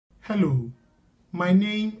Hello, my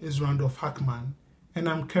name is Randolf Hackman and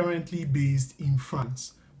I'm currently based in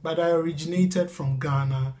France, but I originated from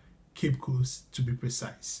Ghana, Cape Coast to be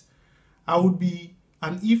precise. I would be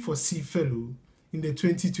an E4C fellow in the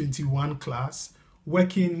 2021 class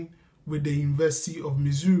working with the University of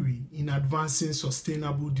Missouri in advancing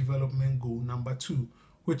Sustainable Development Goal number 2,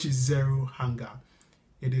 which is zero hunger.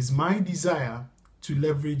 It is my desire to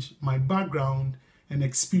leverage my background and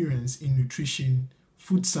experience in nutrition,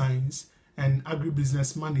 food science, and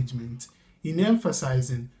agribusiness management in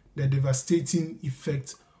emphasizing the devastating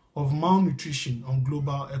effect of malnutrition on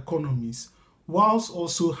global economies, whilst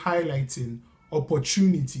also highlighting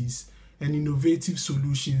opportunities and innovative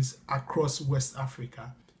solutions across West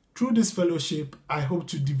Africa. Through this fellowship, I hope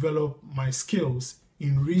to develop my skills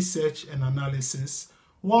in research and analysis,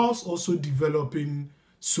 whilst also developing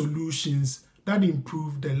solutions that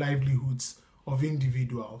improve the livelihoods of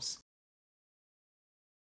individuals.